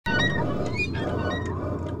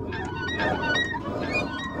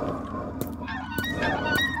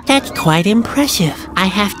That's quite impressive. I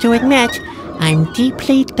have to admit, I'm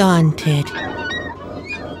deeply daunted.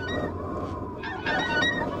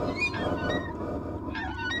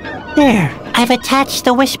 There, I've attached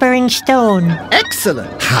the Whispering Stone.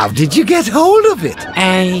 Excellent! How did you get hold of it?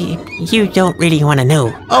 You don't really want to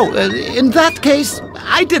know. Oh, in that case,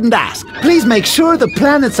 I didn't ask. Please make sure the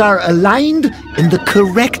planets are aligned in the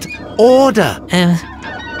correct order.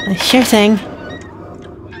 Sure thing.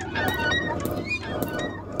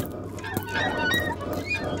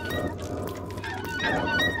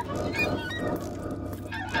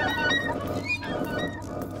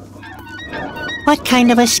 What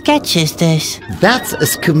kind of a sketch is this? That's a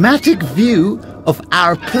schematic view of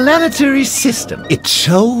our planetary system. It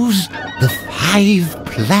shows the 5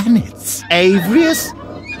 planets: Avrius,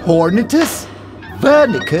 Hornitus,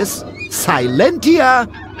 Vernicus, Silentia,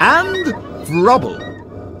 and Frubble.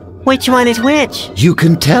 Which one is which? You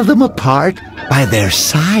can tell them apart by their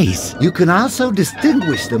size. You can also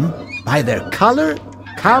distinguish them by their color,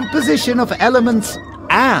 composition of elements,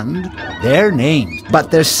 and their names.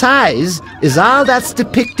 But their size is all that's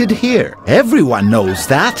depicted here. Everyone knows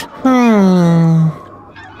that.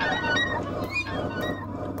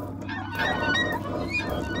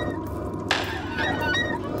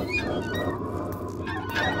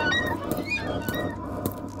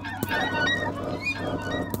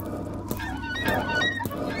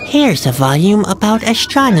 Here's a volume about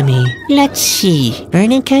astronomy. Let's see.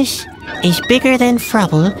 Vernicus is bigger than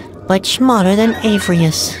Frubble, but smaller than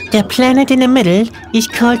Avrius. The planet in the middle is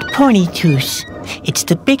called Ponytus. It's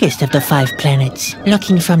the biggest of the 5 planets.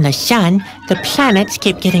 Looking from the sun, the planets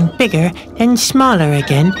keep getting bigger and smaller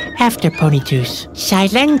again after Ponytus.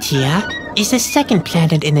 Silentia is the second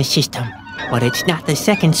planet in the system, but it's not the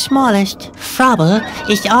second smallest. Frubble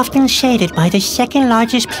is often shaded by the second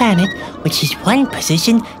largest planet, which is one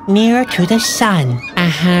position nearer to the sun.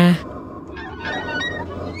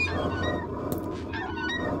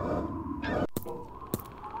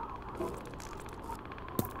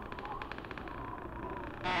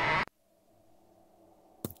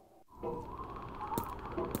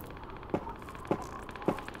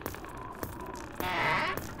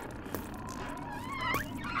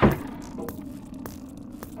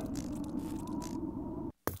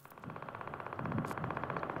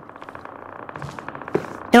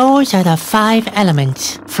 Those are the 5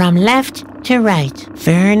 elements, from left to right.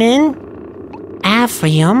 Vernon,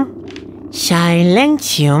 Avrium,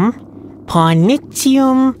 Silentium,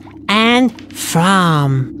 Pornitium, and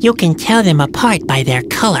From. You can tell them apart by their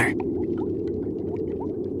color.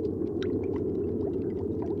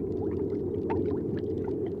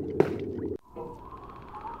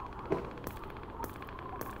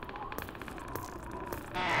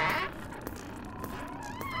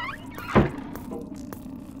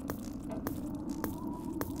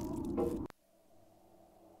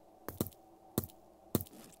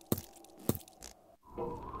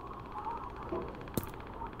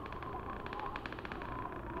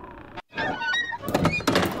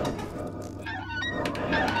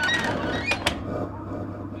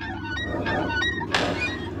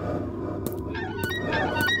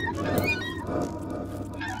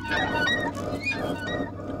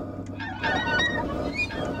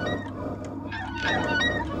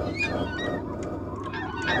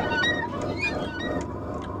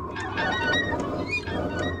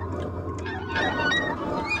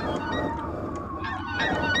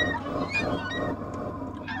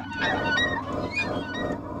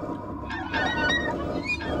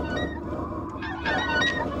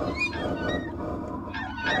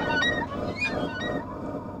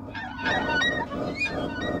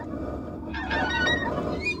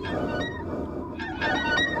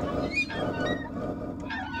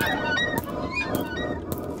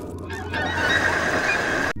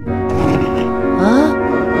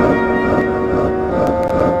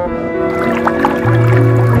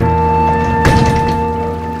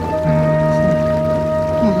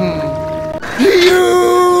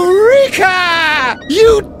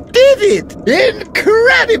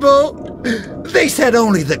 Incredible! They said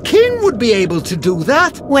only the king would be able to do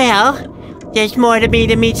that. Well, there's more to me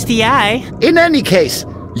than meets the eye. In any case,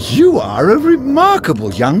 you are a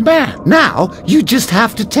remarkable young man. Now, you just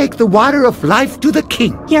have to take the water of life to the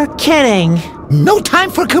king. You're kidding. No time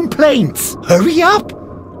for complaints. Hurry up.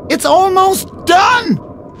 It's almost done.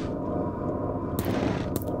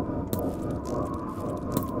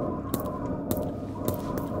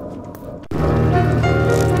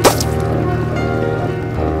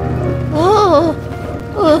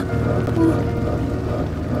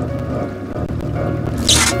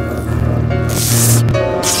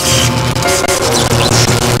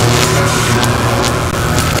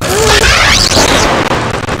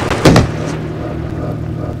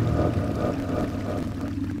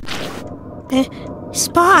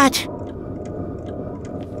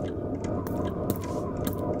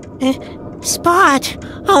 Spot!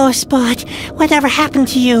 Oh, Spot, whatever happened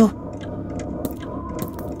to you?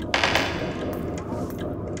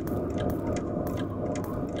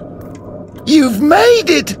 You've made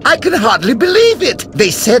it! I can hardly believe it!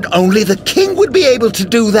 They said only the king would be able to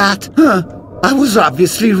do that. Huh. I was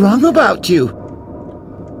obviously wrong about you.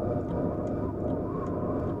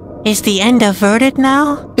 Is the end averted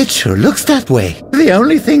now? It sure looks that way. The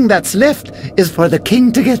only thing that's left is for the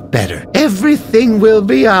king to get better. Everything will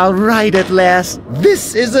be all right at last.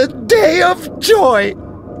 This is a day of joy.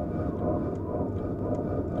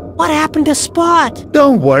 What happened to Spot?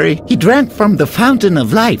 Don't worry. He drank from the fountain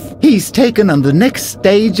of life. He's taken on the next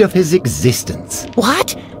stage of his existence.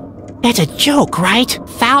 What? That's a joke, right?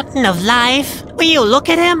 Fountain of life? Will you look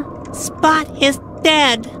at him? Spot is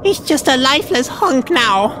dead. He's just a lifeless hunk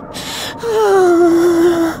now.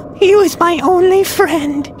 He was my only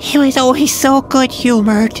friend. He was always so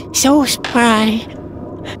good-humored, so spry,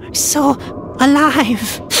 so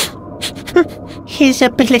alive. His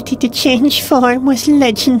ability to change form was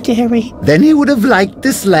legendary. Then he would have liked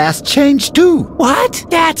this last change too. What?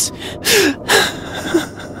 That's...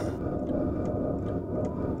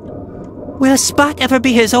 Will Spot ever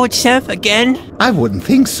be his old self again? I wouldn't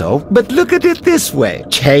think so, but look at it this way.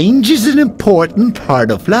 Change is an important part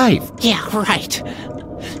of life. Yeah, right.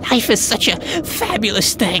 Life is such a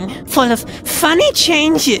fabulous thing, full of funny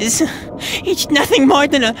changes. It's nothing more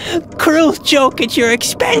than a cruel joke at your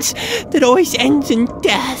expense that always ends in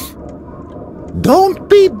death. Don't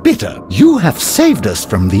be bitter. You have saved us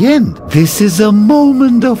from the end. This is a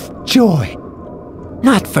moment of joy.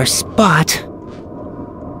 Not for Spot.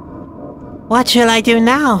 What shall I do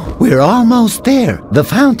now? We're almost there. The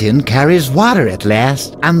fountain carries water at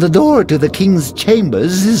last, and the door to the king's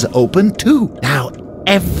chambers is open too. Now,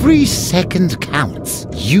 every second counts.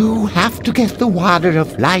 You have to get the water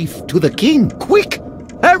of life to the king. Quick!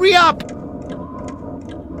 Hurry up!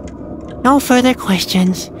 No further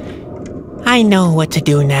questions. I know what to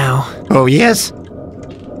do now. Oh, yes?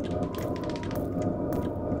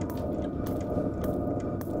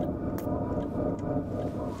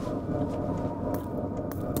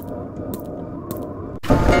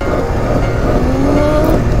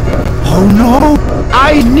 Oh no!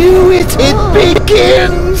 I knew it! It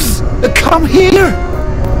begins! Come here!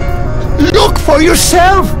 Look for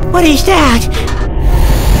yourself! What is that?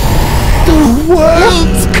 The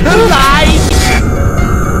worlds collide!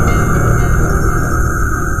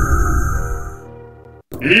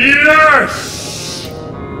 Yes!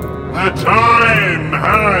 The time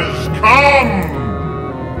has come!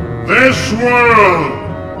 This world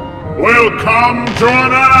will come to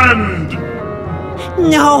an end!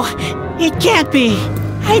 No, it can't be.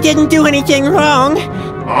 I didn't do anything wrong.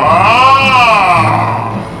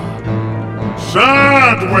 Ah!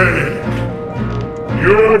 Sadwick!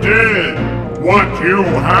 You did what you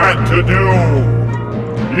had to do.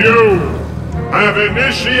 You have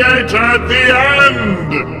initiated the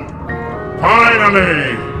end!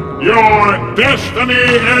 Finally, your destiny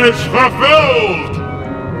is fulfilled!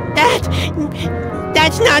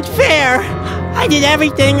 That's not fair. I did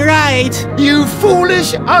everything right. You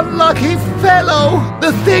foolish, unlucky fellow!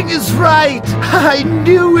 The thing is right! I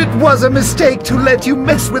knew it was a mistake to let you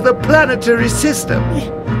mess with the planetary system.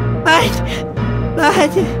 But...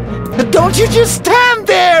 Don't you just stand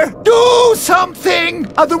there! Do something!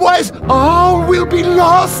 Otherwise, all will be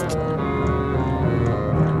lost!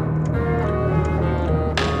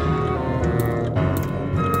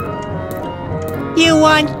 You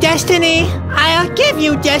want destiny? I'll give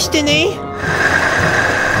you destiny.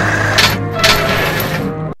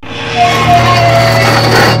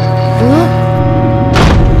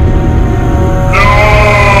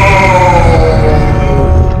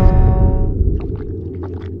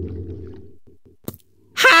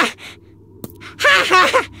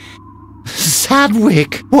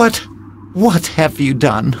 Sadwick, what have you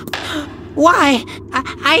done? Why?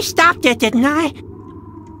 I stopped it, didn't I?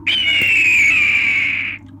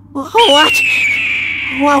 What?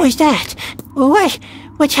 What was that?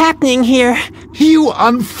 What's happening here? You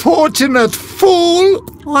unfortunate fool!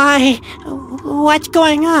 Why? What's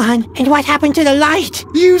going on? And what happened to the light?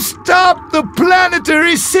 You stopped the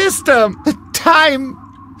planetary system! The time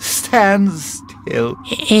stands still.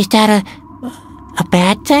 Is that a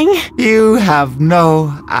bad thing? You have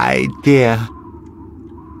no idea.